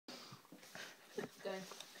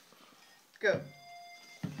Go.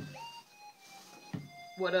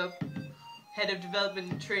 What up? Head of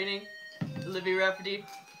Development and Training, Olivia Rafferty.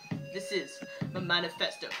 This is my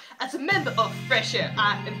manifesto. As a member of Fresh Air,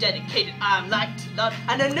 I am dedicated. I'm liked to love,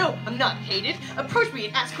 and I know I'm not hated. Approach me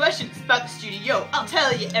and ask questions about the studio. I'll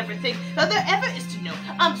tell you everything that there ever is to know.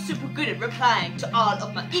 I'm super good at replying to all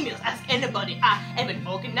of my emails. Ask anybody. I am an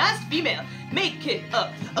organized female, making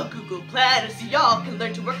up a Google Planner so y'all can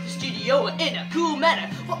learn to work the studio in a cool manner.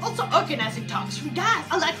 While also organizing talks from guys.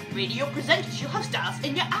 I like radio presenters. You have stars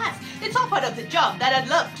in your eyes. It's all part of the job that I'd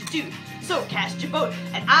love to do. So cast your vote,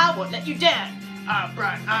 and I won't let you down. I'm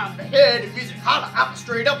Brian, I'm the head of music holla. I'm a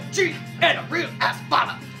straight up G and a real ass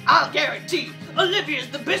father. I'll guarantee you, Olivia's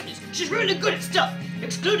the business. She's really good at stuff,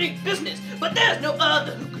 excluding business. But there's no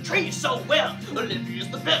other who could train you so well. Olivia's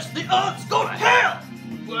the best, the odds go to hell.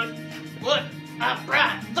 What? I'm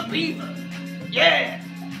Brian, the Beaver. Yeah.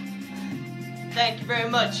 Thank you very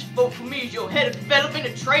much. Vote for me as your head of development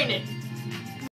and training.